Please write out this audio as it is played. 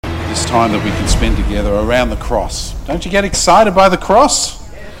this time that we can spend together around the cross. Don't you get excited by the cross?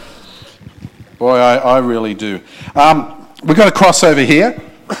 Boy, I really do. We've got a cross over here.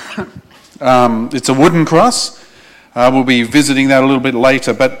 It's a wooden cross. We'll be visiting that a little bit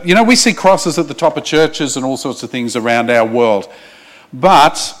later. But, you know, we see crosses at the top of churches and all sorts of things around our world.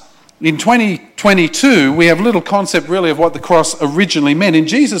 But in 2022, we have little concept really of what the cross originally meant. In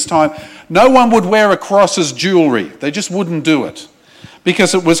Jesus' time, no one would wear a cross as jewellery. They just wouldn't do it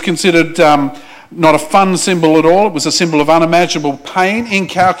because it was considered not a fun symbol at all. It was a symbol of unimaginable pain,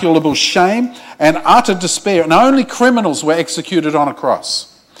 incalculable shame, and utter despair. And only criminals were executed on a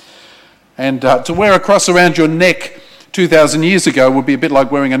cross. And to wear a cross around your neck 2,000 years ago would be a bit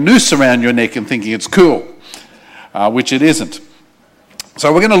like wearing a noose around your neck and thinking it's cool, which it isn't.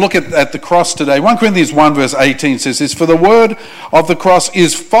 So we're going to look at the cross today. 1 Corinthians 1 verse 18 says this, "For the word of the cross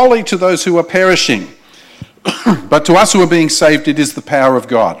is folly to those who are perishing, but to us who are being saved it is the power of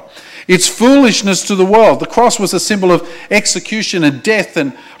God. It's foolishness to the world." The cross was a symbol of execution and death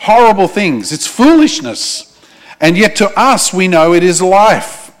and horrible things. It's foolishness. And yet to us we know it is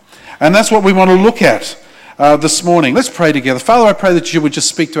life. And that's what we want to look at this morning. Let's pray together. Father, I pray that you would just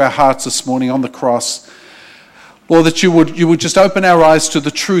speak to our hearts this morning on the cross. Lord, that you would just open our eyes to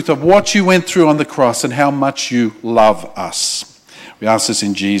the truth of what you went through on the cross and how much you love us. We ask this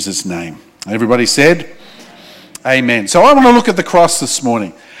in Jesus' name. Everybody said, amen. So I want to look at the cross this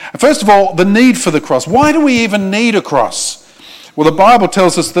morning. First of all, the need for the cross. Why do we even need a cross? Well, the Bible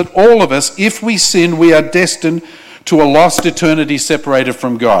tells us that all of us, if we sin, we are destined to a lost eternity separated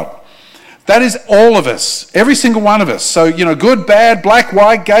from God. That is all of us, every single one of us. So, you know, good, bad, black,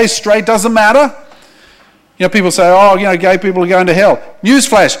 white, gay, straight, doesn't matter. You know, people say, oh, you know, gay people are going to hell.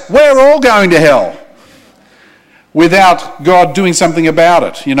 Newsflash, we're all going to hell without God doing something about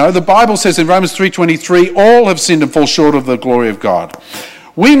it. You know, the Bible says in Romans 3:23, all have sinned and fall short of the glory of God.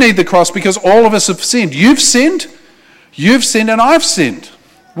 We need the cross because all of us have sinned. You've sinned, and I've sinned.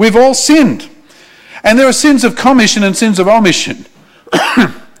 We've all sinned. And there are sins of commission and sins of omission.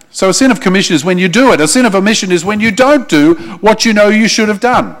 So a sin of commission is when you do it. A sin of omission is when you don't do what you know you should have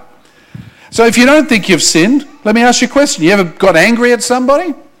done. So if you don't think you've sinned, let me ask you a question. You ever got angry at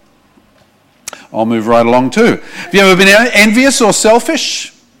somebody? I'll move right along too. Have you ever been envious or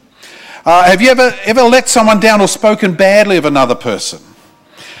selfish? Have you ever let someone down or spoken badly of another person?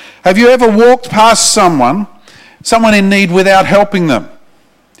 Have you ever walked past someone in need without helping them?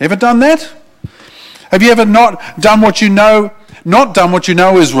 Ever done that? Have you ever not done what you know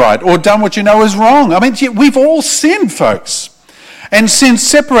is right or done what you know is wrong? I mean, we've all sinned, folks. And sin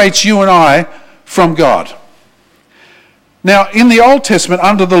separates you and I from God. Now, in the Old Testament,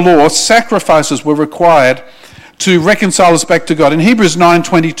 under the law, sacrifices were required to reconcile us back to God. In Hebrews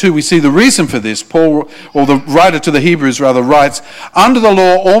 9:22, we see the reason for this. Paul, or the writer to the Hebrews rather, writes, "Under the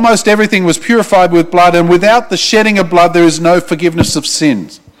law, almost everything was purified with blood, and without the shedding of blood, there is no forgiveness of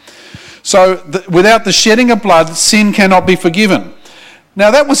sins." So, without the shedding of blood, sin cannot be forgiven. Now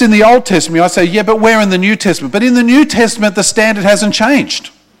that was in the Old Testament. I say, yeah, but where in the New Testament? But in the New Testament, the standard hasn't changed.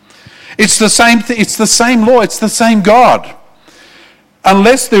 It's the same it's the same law. It's the same God.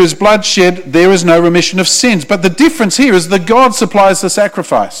 Unless there is bloodshed, there is no remission of sins. But the difference here is that God supplies the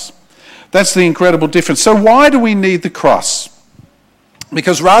sacrifice. That's the incredible difference. So why do we need the cross?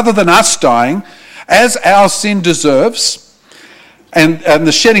 Because rather than us dying, as our sin deserves, and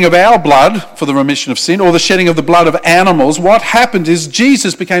the shedding of our blood for the remission of sin, or the shedding of the blood of animals, what happened is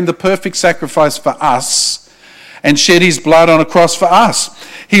Jesus became the perfect sacrifice for us and shed his blood on a cross for us.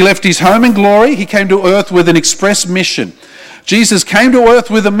 He left his home in glory. He came to earth with an express mission. Jesus came to earth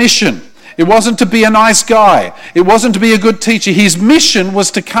with a mission. It wasn't to be a nice guy. It wasn't to be a good teacher. His mission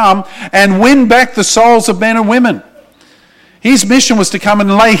was to come and win back the souls of men and women. His mission was to come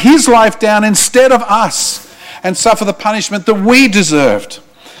and lay his life down instead of us and suffer the punishment that we deserved.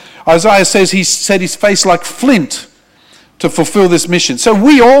 Isaiah says he set his face like flint to fulfill this mission. So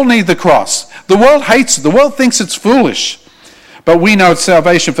we all need the cross. The world hates it. The world thinks it's foolish. But we know it's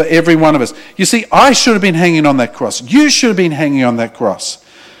salvation for every one of us. You see, I should have been hanging on that cross. You should have been hanging on that cross.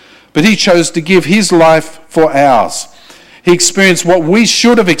 But he chose to give his life for ours. He experienced what we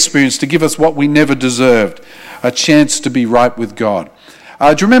should have experienced to give us what we never deserved, a chance to be right with God. Do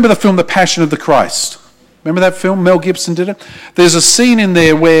you remember the film The Passion of the Christ? Remember that film? Mel Gibson did it. There's a scene in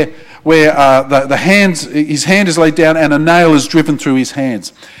there where his hand is laid down and a nail is driven through his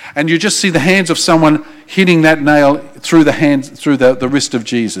hands, and you just see the hands of someone hitting that nail through the wrist of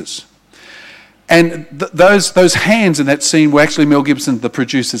Jesus. And those hands in that scene were actually Mel Gibson, the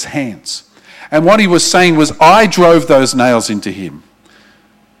producer's hands. And what he was saying was, I drove those nails into him.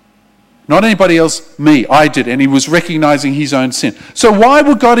 Not anybody else, me, I did. And he was recognizing his own sin. So why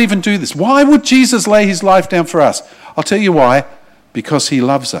would God even do this? Why would Jesus lay his life down for us? I'll tell you why. Because he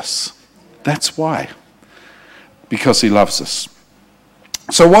loves us. That's why. Because he loves us.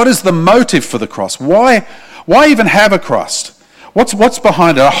 So what is the motive for the cross? Why even have a cross? What's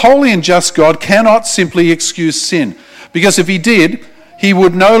behind it? A holy and just God cannot simply excuse sin. Because if he did, he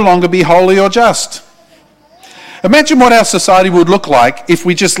would no longer be holy or just. Imagine what our society would look like if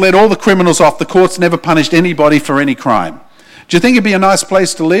we just let all the criminals off, the courts never punished anybody for any crime. Do you think it'd be a nice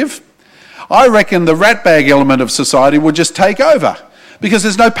place to live? I reckon the ratbag element of society would just take over because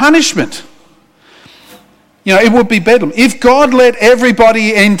there's no punishment. You know, it would be bedlam. If God let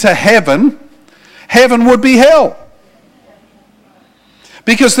everybody into heaven, heaven would be hell.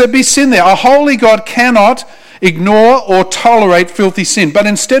 Because there'd be sin there. A holy God cannot ignore or tolerate filthy sin. But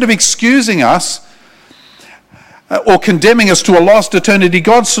instead of excusing us or condemning us to a lost eternity,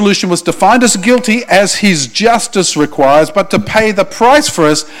 God's solution was to find us guilty as his justice requires, but to pay the price for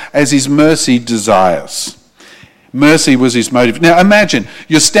us as his mercy desires. Mercy was his motive. Now imagine,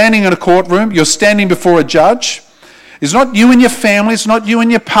 you're standing in a courtroom, you're standing before a judge. It's not you and your family, it's not you and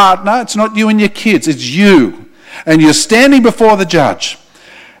your partner, it's not you and your kids, it's you. And you're standing before the judge.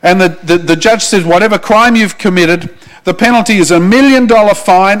 And the judge says, whatever crime you've committed, the penalty is $1 million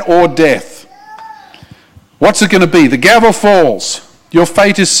fine or death. What's it going to be? The gavel falls. Your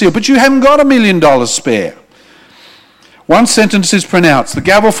fate is sealed. But you haven't got $1 million spare. One sentence is pronounced. The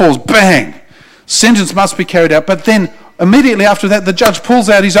gavel falls. Bang! Sentence must be carried out. But then immediately after that, the judge pulls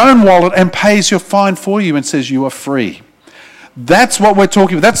out his own wallet and pays your fine for you and says you are free. That's what we're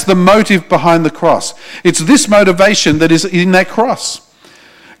talking about. That's the motive behind the cross. It's this motivation that is in that cross.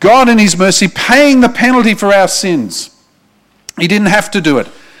 God in his mercy paying the penalty for our sins. He didn't have to do it.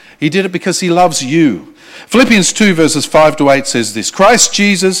 He did it because he loves you. Philippians 2 verses 5 to 8 says this, Christ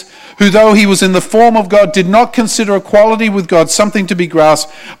Jesus, who though he was in the form of God, did not consider equality with God something to be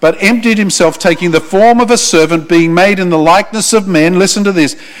grasped, but emptied himself, taking the form of a servant, being made in the likeness of men, listen to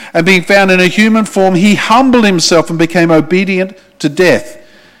this, and being found in a human form, he humbled himself and became obedient to death,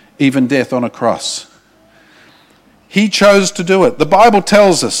 even death on a cross. He chose to do it. The Bible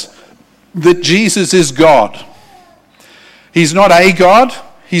tells us that Jesus is God. He's not a God.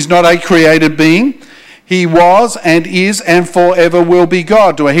 He's not a created being. He was and is and forever will be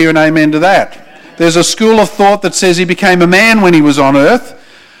God. Do I hear an amen to that? There's a school of thought that says he became a man when he was on earth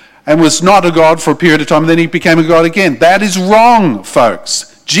and was not a God for a period of time, and then he became a God again. That is wrong,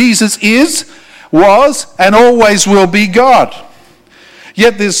 folks. Jesus is, was, and always will be God.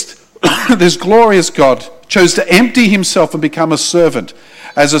 Yet this glorious God chose to empty himself and become a servant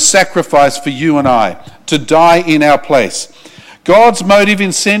as a sacrifice for you and I, to die in our place. God's motive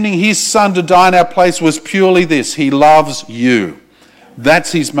in sending his son to die in our place was purely this. He loves you.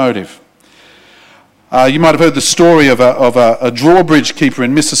 That's his motive. You might have heard the story of a drawbridge keeper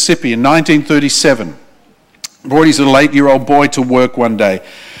in Mississippi in 1937. Brought his little 8-year-old boy to work one day.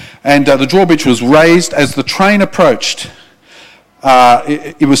 And the drawbridge was raised. As the train approached,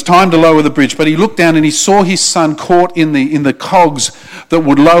 it was time to lower the bridge. But he looked down and he saw his son caught in the cogs that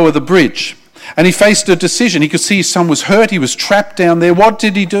would lower the bridge. And he faced a decision. He could see his son was hurt. He was trapped down there. What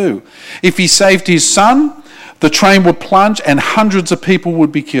did he do? If he saved his son, the train would plunge and hundreds of people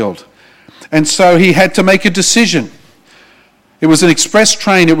would be killed. And so he had to make a decision. It was an express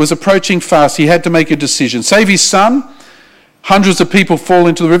train. It was approaching fast. He had to make a decision. Save his son, hundreds of people fall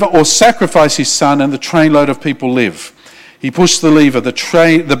into the river, or sacrifice his son and the trainload of people live. He pushed the lever.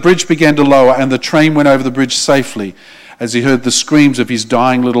 The bridge began to lower and the train went over the bridge safely, as he heard the screams of his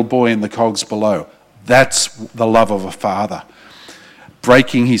dying little boy in the cogs below. That's the love of a father.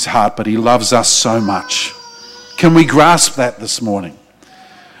 Breaking his heart, but he loves us so much. Can we grasp that this morning?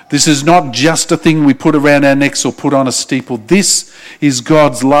 This is not just a thing we put around our necks or put on a steeple. This is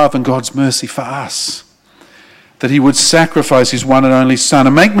God's love and God's mercy for us. That he would sacrifice his one and only son.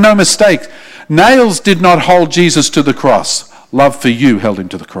 And make no mistake, nails did not hold Jesus to the cross. Love for you held him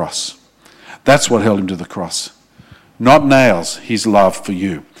to the cross. That's what held him to the cross. Not nails, his love for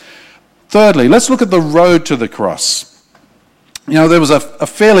you. Thirdly, let's look at the road to the cross. You know, there was a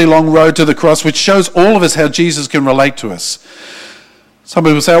fairly long road to the cross, which shows all of us how Jesus can relate to us. Some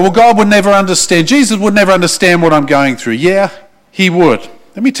people say, well, God would never understand. Jesus would never understand what I'm going through. Yeah, he would.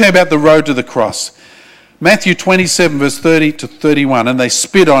 Let me tell you about the road to the cross. Matthew 27, verse 30 to 31, and they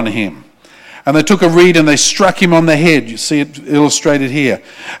spit on him. And they took a reed and they struck him on the head. You see it illustrated here.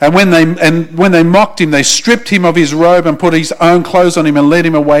 And when they mocked him, they stripped him of his robe and put his own clothes on him and led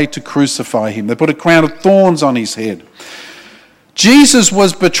him away to crucify him. They put a crown of thorns on his head. Jesus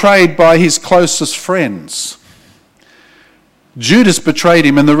was betrayed by his closest friends. Judas betrayed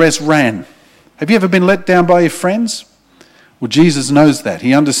him and the rest ran. Have you ever been let down by your friends? Well, Jesus knows that.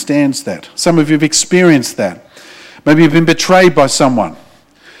 He understands that. Some of you have experienced that. Maybe you've been betrayed by someone.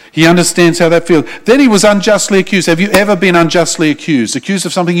 He understands how that feels. Then he was unjustly accused. Have you ever been unjustly accused? Accused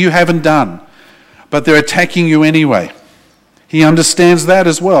of something you haven't done, but they're attacking you anyway. He understands that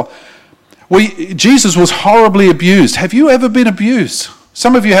as well. Jesus was horribly abused. Have you ever been abused?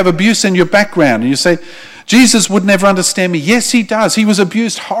 Some of you have abuse in your background, and you say, Jesus would never understand me. Yes, he does. He was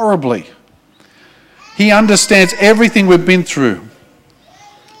abused horribly. He understands everything we've been through.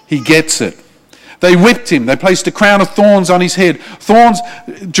 He gets it. They whipped him. They placed a crown of thorns on his head. Thorns,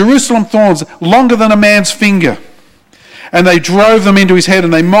 Jerusalem thorns, longer than a man's finger. And they drove them into his head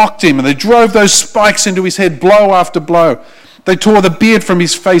and they mocked him. And they drove those spikes into his head, blow after blow. They tore the beard from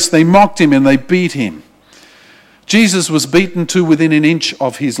his face. They mocked him and they beat him. Jesus was beaten to within an inch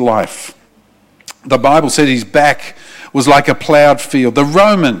of his life. The Bible said his back was like a plowed field. The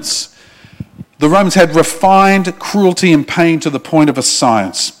Romans had refined cruelty and pain to the point of a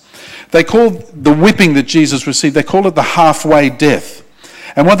science. They called the whipping that Jesus received, they called it the halfway death.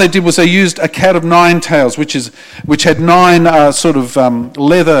 And what they did was they used a cat of nine tails, which had nine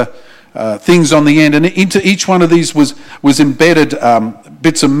leather things on the end, and into each one of these was embedded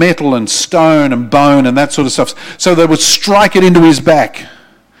bits of metal and stone and bone and that sort of stuff. So they would strike it into his back,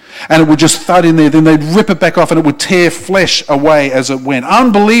 and it would just thud in there. Then they'd rip it back off, and it would tear flesh away as it went.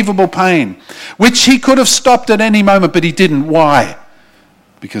 Unbelievable pain, which he could have stopped at any moment, but he didn't. Why?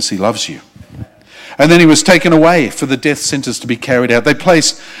 Because he loves you. And then he was taken away for the death sentence to be carried out. They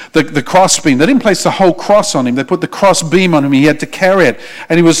placed the cross beam. They didn't place the whole cross on him. They put the cross beam on him. He had to carry it.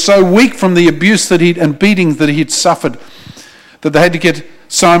 And he was so weak from the abuse and beatings that he'd suffered that they had to get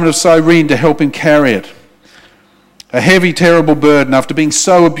Simon of Cyrene to help him carry it. A heavy, terrible burden after being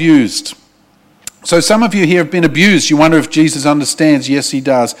so abused. So some of you here have been abused. You wonder if Jesus understands. Yes, he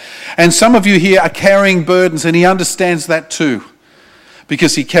does. And some of you here are carrying burdens, and he understands that too,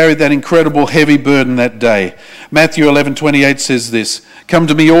 because he carried that incredible heavy burden that day. Matthew 11:28 says this, "Come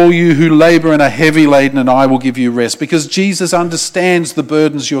to me, all you who labour and are heavy laden, and I will give you rest." Because Jesus understands the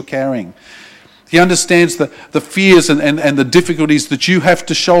burdens you're carrying. He understands the fears and the difficulties that you have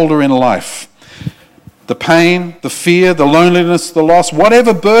to shoulder in life. The pain, the fear, the loneliness, the loss,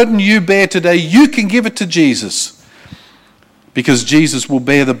 whatever burden you bear today, you can give it to Jesus. Because Jesus will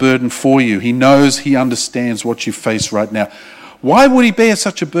bear the burden for you. He knows, he understands what you face right now. Why would he bear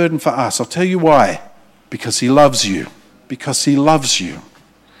such a burden for us? I'll tell you why. Because he loves you. Because he loves you.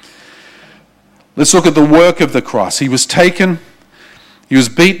 Let's look at the work of the cross. He was taken, he was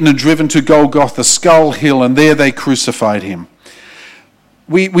beaten and driven to Golgotha, Skull Hill, and there they crucified him.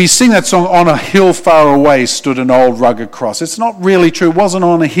 We sing that song, "On a hill far away stood an old rugged cross." It's not really true. It wasn't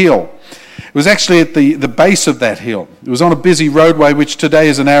on a hill. It was actually at the base of that hill. It was on a busy roadway, which today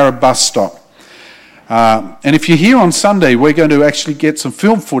is an Arab bus stop. And if you're here on Sunday, we're going to actually get some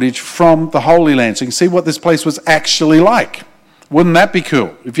film footage from the Holy Land so you can see what this place was actually like. Wouldn't that be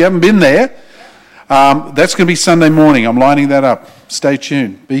cool? If you haven't been there, that's going to be Sunday morning. I'm lining that up. Stay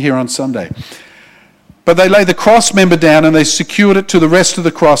tuned. Be here on Sunday. But they laid the cross member down and they secured it to the rest of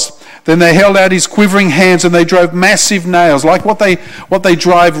the cross. Then they held out his quivering hands and they drove massive nails, like what they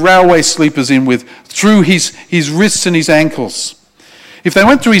drive railway sleepers in with, through his wrists and his ankles. If they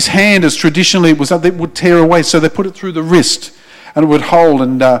went through his hand, as traditionally it was, it would tear away. So they put it through the wrist and it would hold.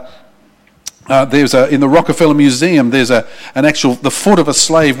 And in the Rockefeller Museum, there's the foot of a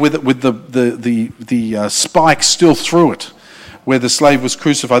slave with the spike still through it, where the slave was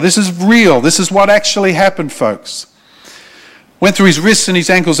crucified. This is real. This is what actually happened, folks. Went through his wrists and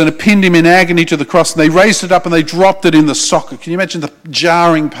his ankles and it pinned him in agony to the cross. And they raised it up and they dropped it in the socket. Can you imagine the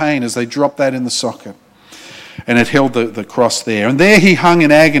jarring pain as they dropped that in the socket? And it held the cross there. And there he hung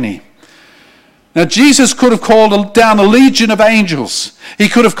in agony. Now Jesus could have called down a legion of angels. He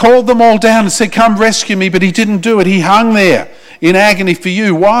could have called them all down and said, "Come rescue me," but he didn't do it. He hung there in agony for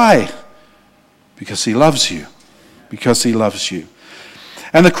you. Why? Because he loves you. Because he loves you.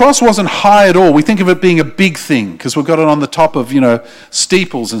 And the cross wasn't high at all. We think of it being a big thing because we've got it on the top of,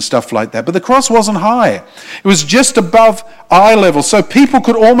 steeples and stuff like that. But the cross wasn't high. It was just above eye level. So people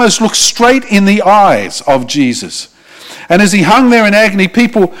could almost look straight in the eyes of Jesus. And as he hung there in agony,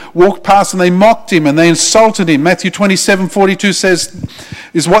 people walked past and they mocked him and they insulted him. Matthew 27:42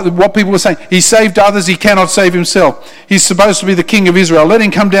 is what people were saying. He saved others, he cannot save himself. He's supposed to be the King of Israel. Let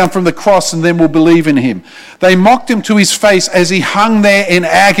him come down from the cross and then we'll believe in him. They mocked him to his face as he hung there in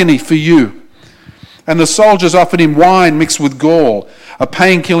agony for you. And the soldiers offered him wine mixed with gall, a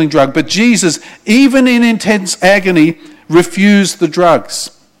pain-killing drug. But Jesus, even in intense agony, refused the drugs.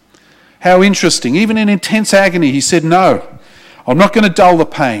 How interesting. Even in intense agony, he said no. I'm not going to dull the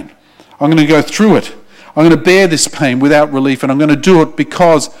pain. I'm going to go through it. I'm going to bear this pain without relief, and I'm going to do it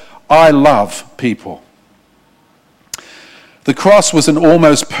because I love people. The cross was an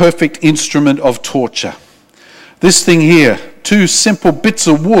almost perfect instrument of torture. This thing here, 2 simple bits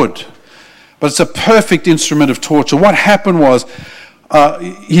of wood, but it's a perfect instrument of torture. What happened was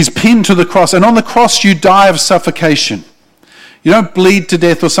he's pinned to the cross, and on the cross you die of suffocation. You don't bleed to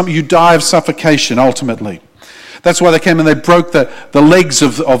death or something, you die of suffocation ultimately. That's why they came and they broke the legs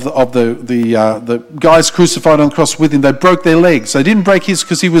of the guys crucified on the cross with him. They broke their legs. They didn't break his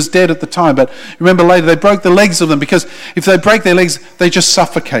because he was dead at the time, but remember later they broke the legs of them, because if they break their legs, they just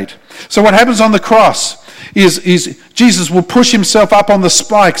suffocate. So what happens on the cross is Jesus will push himself up on the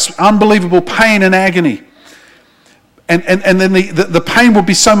spikes, unbelievable pain and agony. And then the pain would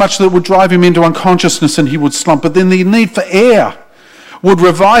be so much that it would drive him into unconsciousness and he would slump. But then the need for air would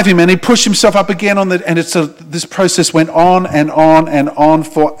revive him, and he'd push himself up again and this process went on and on and on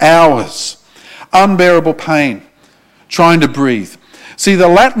for hours. Unbearable pain, trying to breathe. See, the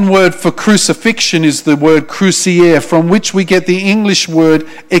Latin word for crucifixion is the word cruciare, from which we get the English word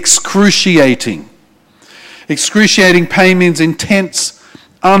excruciating. Excruciating pain means intense,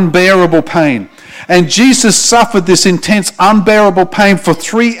 unbearable pain. And Jesus suffered this intense, unbearable pain for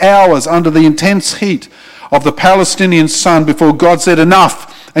 3 hours under the intense heat of the Palestinian sun before God said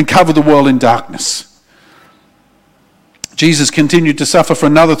enough and covered the world in darkness. Jesus continued to suffer for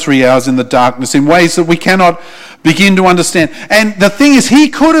another 3 hours in the darkness in ways that we cannot begin to understand. And the thing is, he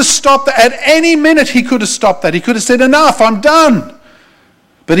could have stopped that. At any minute he could have stopped that. He could have said, enough, I'm done.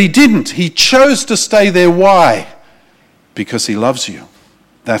 But he didn't. He chose to stay there. Why? Because he loves you.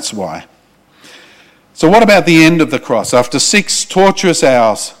 That's why. So what about the end of the cross? After 6 torturous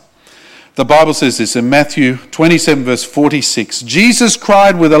hours, the Bible says this in Matthew 27 verse 46. Jesus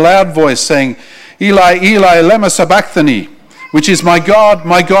cried with a loud voice saying, Eli, Eli, lema sabachthani, which is, my God,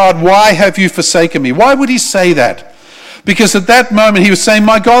 why have you forsaken me? Why would he say that? Because at that moment he was saying,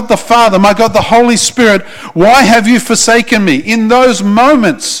 my God the Father, my God the Holy Spirit, why have you forsaken me? In those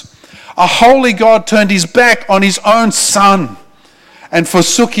moments, a holy God turned his back on his own Son and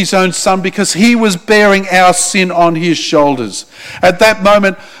forsook his own Son because he was bearing our sin on his shoulders. At that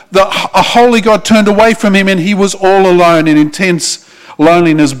moment, a holy God turned away from him and he was all alone in intense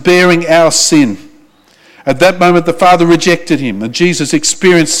loneliness, bearing our sin. At that moment, the Father rejected him, and Jesus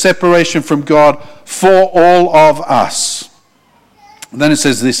experienced separation from God for all of us. And then it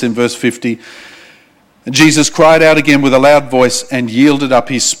says this in verse 50, Jesus cried out again with a loud voice and yielded up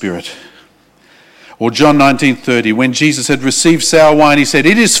his spirit. Or John 19:30, when Jesus had received sour wine, he said,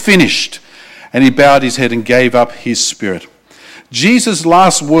 it is finished. And he bowed his head and gave up his spirit. Jesus'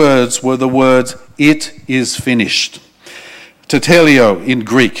 last words were the words, it is finished. Tetelio in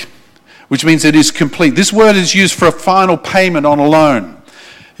Greek, which means it is complete. This word is used for a final payment on a loan.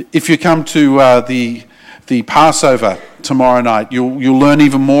 If you come to the Passover tomorrow night, you'll learn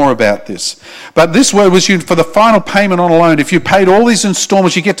even more about this. But this word was used for the final payment on a loan. If you paid all these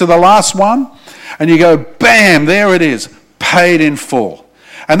installments, you get to the last one, and you go, bam, there it is, paid in full.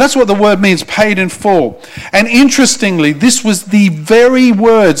 And that's what the word means, paid in full. And interestingly, this was the very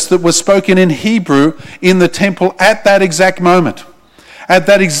words that were spoken in Hebrew in the temple at that exact moment. At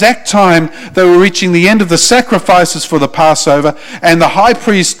that exact time, they were reaching the end of the sacrifices for the Passover, and the high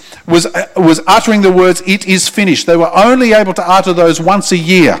priest was uttering the words, it is finished. They were only able to utter those once a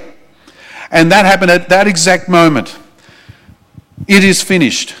year. And that happened at that exact moment. It is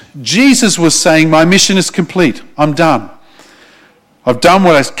finished. Jesus was saying, my mission is complete. I'm done. I've done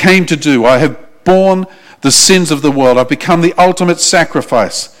what I came to do. I have borne the sins of the world. I've become the ultimate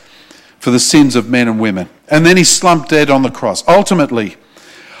sacrifice for the sins of men and women. And then he slumped dead on the cross. Ultimately,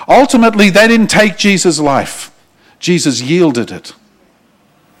 they didn't take Jesus' life. Jesus yielded it.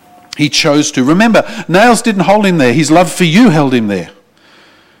 He chose to. Remember, nails didn't hold him there. His love for you held him there.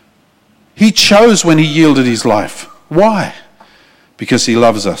 He chose when he yielded his life. Why? Because he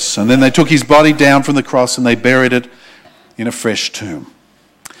loves us. And then they took his body down from the cross and they buried it in a fresh tomb.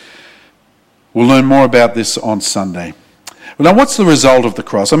 We'll learn more about this on Sunday. Well, now, what's the result of the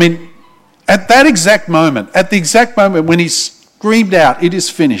cross? I mean, at the exact moment when he screamed out, it is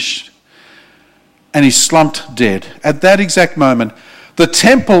finished, and he slumped dead, at that exact moment, the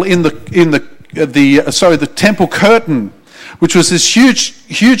temple the temple curtain, which was this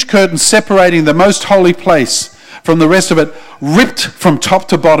huge curtain separating the most holy place from the rest of it, ripped from top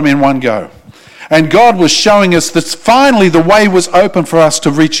to bottom in one go. And God was showing us that finally the way was open for us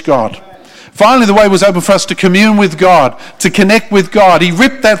to reach God. Finally the way was open for us to commune with God, to connect with God. He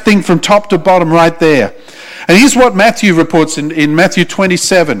ripped that thing from top to bottom right there. And here's what Matthew reports in Matthew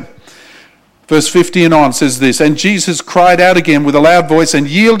 27, Verse 50 and on says this, "And Jesus cried out again with a loud voice and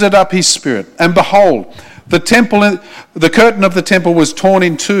yielded up his spirit. And behold, the curtain of the temple was torn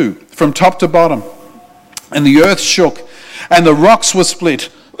in two from top to bottom. And the earth shook, and the rocks were split,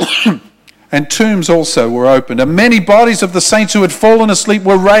 and tombs also were opened. And many bodies of the saints who had fallen asleep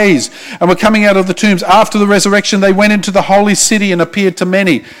were raised and were coming out of the tombs. After the resurrection, they went into the holy city and appeared to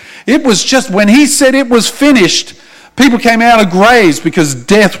many." It was just when he said it was finished, people came out of graves because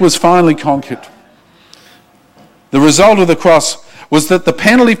death was finally conquered. The result of the cross was that the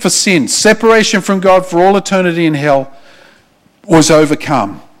penalty for sin, separation from God for all eternity in hell, was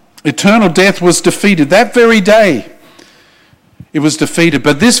overcome. Eternal death was defeated. That very day, it was defeated.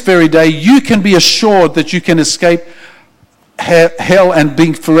 But this very day, you can be assured that you can escape hell and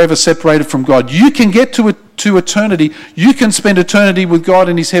being forever separated from God. You can get to eternity. You can spend eternity with God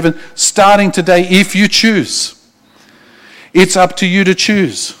in his heaven starting today if you choose. It's up to you to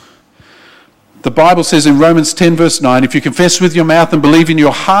choose. The Bible says in Romans 10 verse 9, if you confess with your mouth and believe in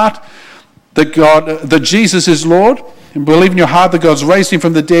your heart that Jesus is Lord, and believe in your heart that God's raised him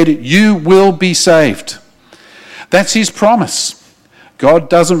from the dead, you will be saved. That's his promise. God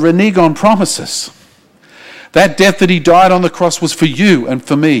doesn't renege on promises. That death that he died on the cross was for you and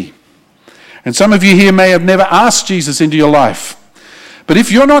for me. And some of you here may have never asked Jesus into your life. But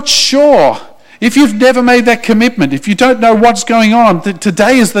if you're not sure, if you've never made that commitment, if you don't know what's going on,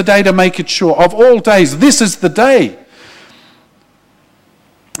 today is the day to make it sure. Of all days, this is the day.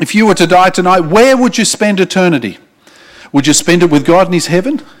 If you were to die tonight, where would you spend eternity? Would you spend it with God in his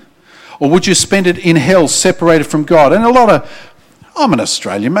heaven? Or would you spend it in hell, separated from God? And I'm an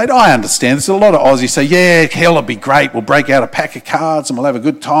Australian, mate, I understand. There's a lot of Aussies say, yeah, hell will be great. We'll break out a pack of cards and we'll have a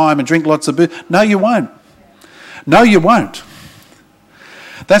good time and drink lots of beer. No, you won't. No, you won't.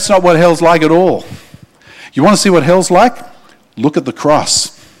 That's not what hell's like at all. You want to see what hell's like? Look at the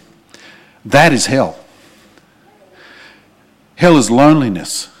cross. That is hell. Hell is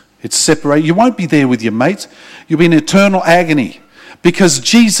loneliness. It's separate. You won't be there with your mates. You'll be in eternal agony because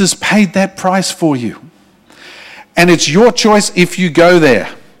Jesus paid that price for you. And it's your choice if you go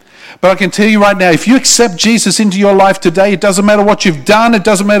there. But I can tell you right now, if you accept Jesus into your life today, it doesn't matter what you've done, it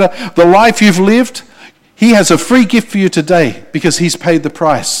doesn't matter the life you've lived, he has a free gift for you today because he's paid the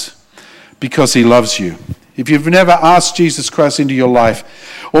price, because he loves you. If you've never asked Jesus Christ into your life,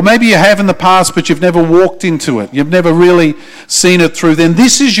 or maybe you have in the past but you've never walked into it, you've never really seen it through, then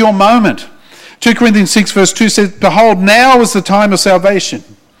this is your moment. 2 Corinthians 6 verse 2 says, "Behold, now is the time of salvation."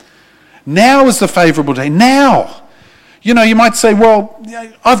 Now is the favorable day. Now. You know, you might say, well,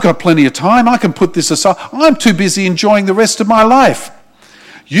 I've got plenty of time. I can put this aside. I'm too busy enjoying the rest of my life.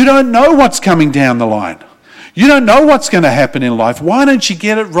 You don't know what's coming down the line. You don't know what's going to happen in life. Why don't you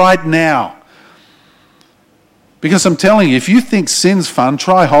get it right now? Because I'm telling you, if you think sin's fun,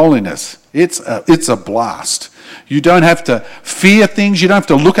 try holiness. It's a blast. You don't have to fear things. You don't have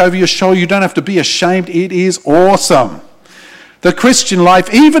to look over your shoulder. You don't have to be ashamed. It is awesome. The Christian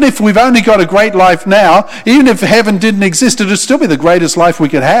life, even if we've only got a great life now, even if heaven didn't exist, it would still be the greatest life we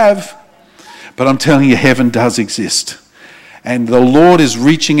could have. But I'm telling you, heaven does exist. And the Lord is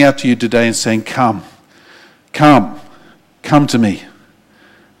reaching out to you today and saying, come to me.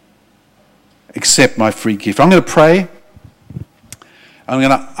 Accept my free gift. I'm going to pray. I'm going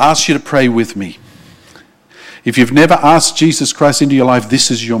to ask you to pray with me. If you've never asked Jesus Christ into your life,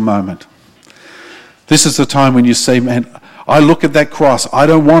 this is your moment. This is the time when you say, man, I look at that cross. I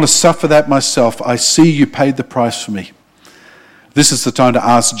don't want to suffer that myself. I see you paid the price for me. This is the time to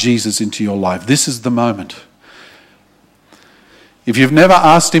ask Jesus into your life. This is the moment. If you've never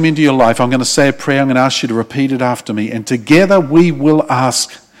asked him into your life, I'm going to say a prayer. I'm going to ask you to repeat it after me. And together we will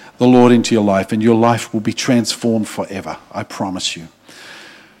ask the Lord into your life, and your life will be transformed forever. I promise you.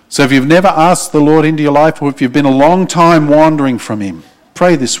 So if you've never asked the Lord into your life, or if you've been a long time wandering from him,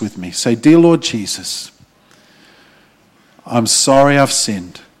 pray this with me. Say, "Dear Lord Jesus, I'm sorry I've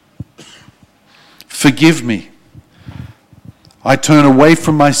sinned. Forgive me. I turn away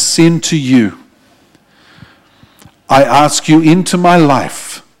from my sin to you. I ask you into my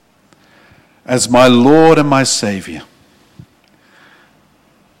life as my Lord and my Savior.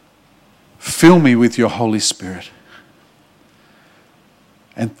 Fill me with your Holy Spirit.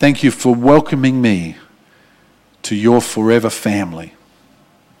 And thank you for welcoming me to your forever family."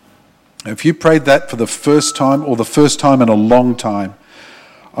 If you prayed that for the first time or the first time in a long time,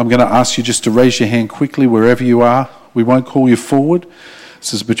 I'm going to ask you just to raise your hand quickly wherever you are. We won't call you forward.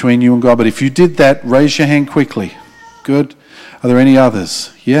 This is between you and God. But if you did that, raise your hand quickly. Good. Are there any others?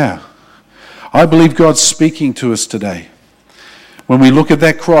 Yeah. I believe God's speaking to us today. When we look at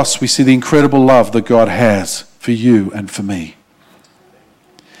that cross, we see the incredible love that God has for you and for me.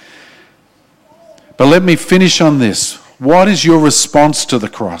 But let me finish on this. What is your response to the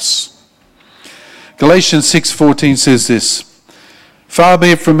cross? Galatians 6:14 says this, "Far be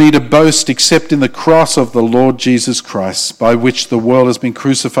it from me to boast except in the cross of the Lord Jesus Christ, by which the world has been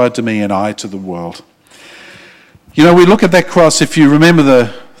crucified to me and I to the world." You know, we look at that cross, if you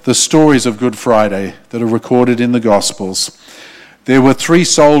remember the stories of Good Friday that are recorded in the Gospels. There were 3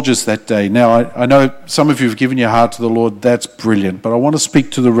 soldiers that day. Now, I know some of you have given your heart to the Lord. That's brilliant. But I want to speak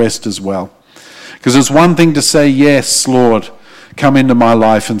to the rest as well. Because it's one thing to say, "Yes, Lord, come into my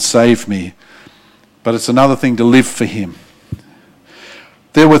life and save me." But it's another thing to live for him.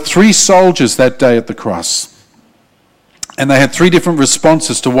 There were 3 soldiers that day at the cross. And they had 3 different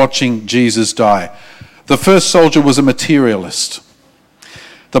responses to watching Jesus die. The first soldier was a materialist.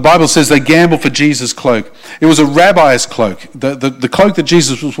 The Bible says they gambled for Jesus' cloak. It was a rabbi's cloak. The cloak that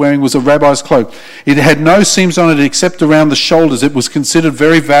Jesus was wearing was a rabbi's cloak. It had no seams on it except around the shoulders. It was considered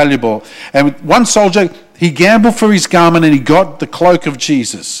very valuable. And one soldier, he gambled for his garment and he got the cloak of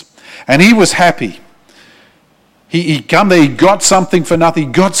Jesus. And he was happy. He come there, he got something for nothing.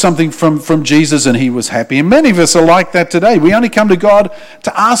 He got something from Jesus and he was happy. And many of us are like that today. We only come to God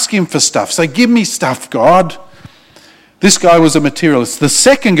to ask him for stuff. Say, "Give me stuff, God." This guy was a materialist. The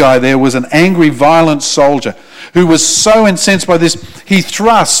second guy there was an angry, violent soldier who was so incensed by this, he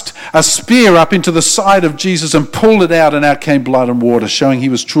thrust a spear up into the side of Jesus and pulled it out, and out came blood and water, showing he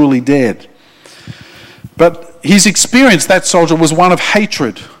was truly dead. But his experience, that soldier, was one of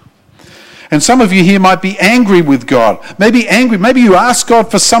hatred. And some of you here might be angry with God. Maybe you asked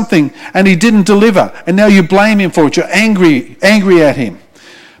God for something and he didn't deliver, and now you blame him for it. You're angry at him.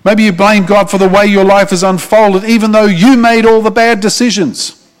 Maybe you blame God for the way your life has unfolded, even though you made all the bad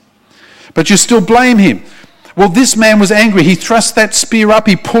decisions. But you still blame him. Well, this man was angry. He thrust that spear up,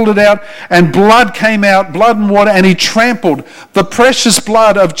 he pulled it out, and blood came out, blood and water, and he trampled the precious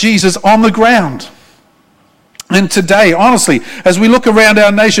blood of Jesus on the ground. And today, honestly, as we look around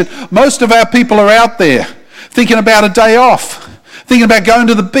our nation, most of our people are out there thinking about a day off, thinking about going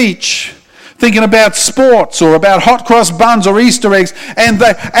to the beach, thinking about sports or about hot cross buns or Easter eggs. And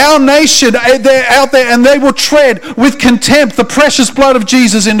our nation, they're out there and they will tread with contempt the precious blood of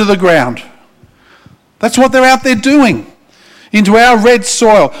Jesus into the ground. That's what they're out there doing, into our red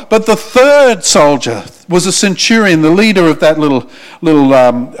soil. But the third soldier was a centurion, the leader of that little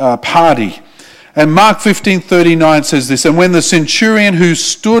party. And Mark 15:39 says this, "And when the centurion who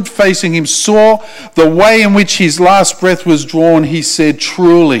stood facing him saw the way in which his last breath was drawn, he said,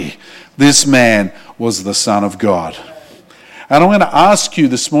 'Truly, this man was the Son of God.'" And I'm going to ask you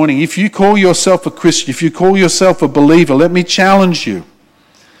this morning, if you call yourself a Christian, if you call yourself a believer, let me challenge you.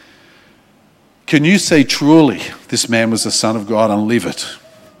 Can you say, "Truly, this man was the Son of God," and live it?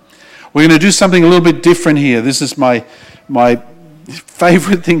 We're going to do something a little bit different here. This is my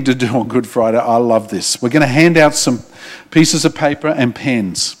favorite thing to do on Good Friday. I love this. We're going to hand out some pieces of paper and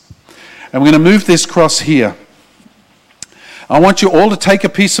pens. And we're going to move this cross here. I want you all to take a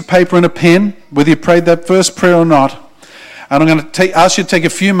piece of paper and a pen, whether you prayed that first prayer or not. And I'm going to ask you to take a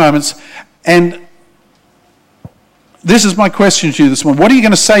few moments. And this is my question to you this morning. What are you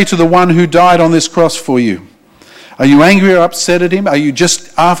going to say to the one who died on this cross for you? Are you angry or upset at him? Are you just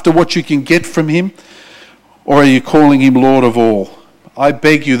after what you can get from him? Or are you calling him Lord of all? I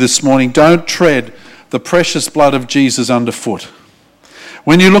beg you this morning, don't tread the precious blood of Jesus underfoot.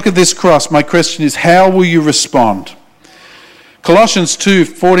 When you look at this cross, my question is, how will you respond? Colossians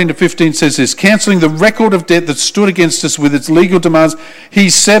 2:14-15 says this, "Cancelling the record of debt that stood against us with its legal demands, he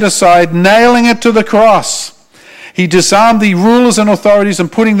set aside, nailing it to the cross. He disarmed the rulers and authorities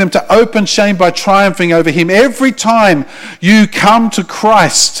and putting them to open shame by triumphing over him." Every time you come to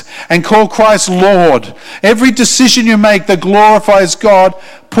Christ and call Christ Lord, every decision you make that glorifies God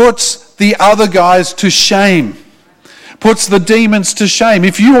puts the other guys to shame, puts the demons to shame.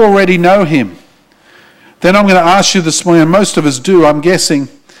 If you already know him, then I'm going to ask you this morning, and most of us do, I'm guessing,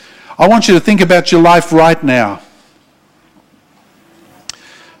 I want you to think about your life right now.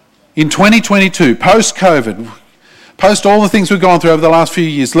 In 2022, post-COVID, post all the things we've gone through over the last few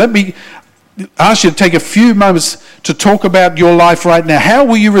years, let me ask you to take a few moments to talk about your life right now. How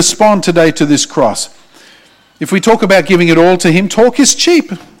will you respond today to this cross? If we talk about giving it all to him, talk is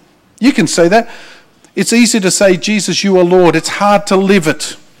cheap. You can say that. It's easy to say, "Jesus, you are Lord." It's hard to live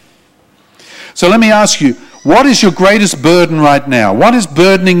it. So let me ask you, what is your greatest burden right now? What is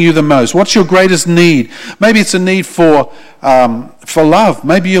burdening you the most? What's your greatest need? Maybe it's a need for love.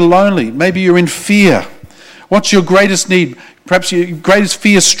 Maybe you're lonely. Maybe you're in fear. What's your greatest need? Perhaps your greatest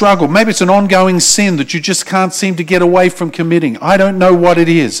fear, struggle. Maybe it's an ongoing sin that you just can't seem to get away from committing. I don't know what it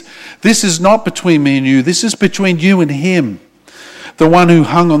is. This is not between me and you. This is between you and him. the one who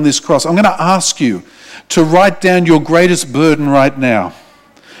hung on this cross. I'm going to ask you to write down your greatest burden right now.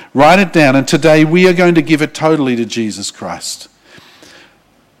 Write it down, and today we are going to give it totally to Jesus Christ.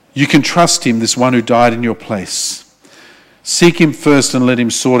 You can trust him, this one who died in your place. Seek him first and let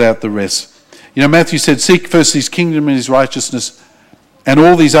him sort out the rest. You know, Matthew said, seek first his kingdom and his righteousness, and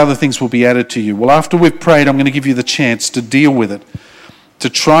all these other things will be added to you. Well, after we've prayed, I'm going to give you the chance to deal with it, to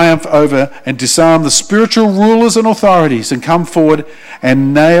triumph over and disarm the spiritual rulers and authorities and come forward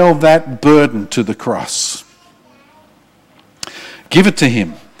and nail that burden to the cross. Give it to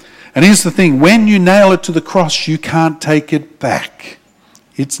him. And here's the thing, when you nail it to the cross, you can't take it back.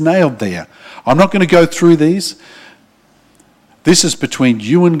 It's nailed there. I'm not going to go through these. This is between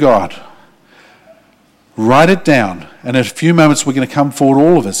you and God. Write it down, and in a few moments we're going to come forward,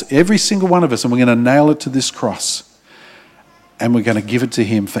 all of us, every single one of us, and we're going to nail it to this cross. And we're going to give it to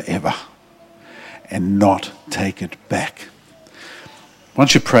him forever and not take it back. Why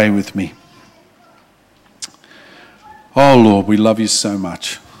don't you pray with me? Oh Lord, we love you so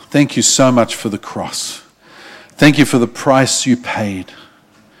much. Thank you so much for the cross. Thank you for the price you paid.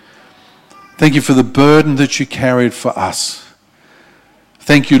 Thank you for the burden that you carried for us.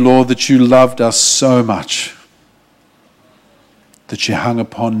 Thank you, Lord, that you loved us so much, that you hung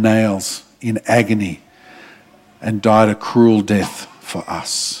upon nails in agony and died a cruel death for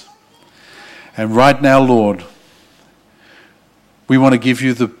us. And right now, Lord, we want to give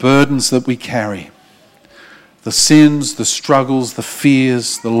you the burdens that we carry, the sins, the struggles, the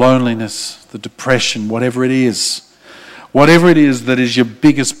fears, the loneliness, the depression, whatever it is that is your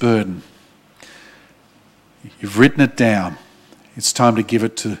biggest burden. You've written it down. It's time to give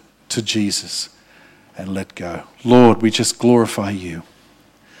it to Jesus and let go. Lord, we just glorify you.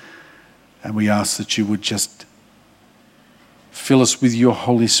 And we ask that you would just fill us with your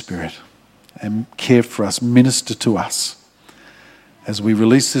Holy Spirit and care for us, minister to us as we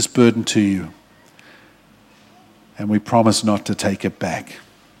release this burden to you. And we promise not to take it back.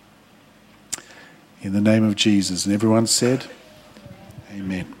 In the name of Jesus. And everyone said,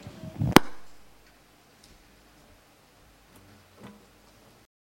 amen.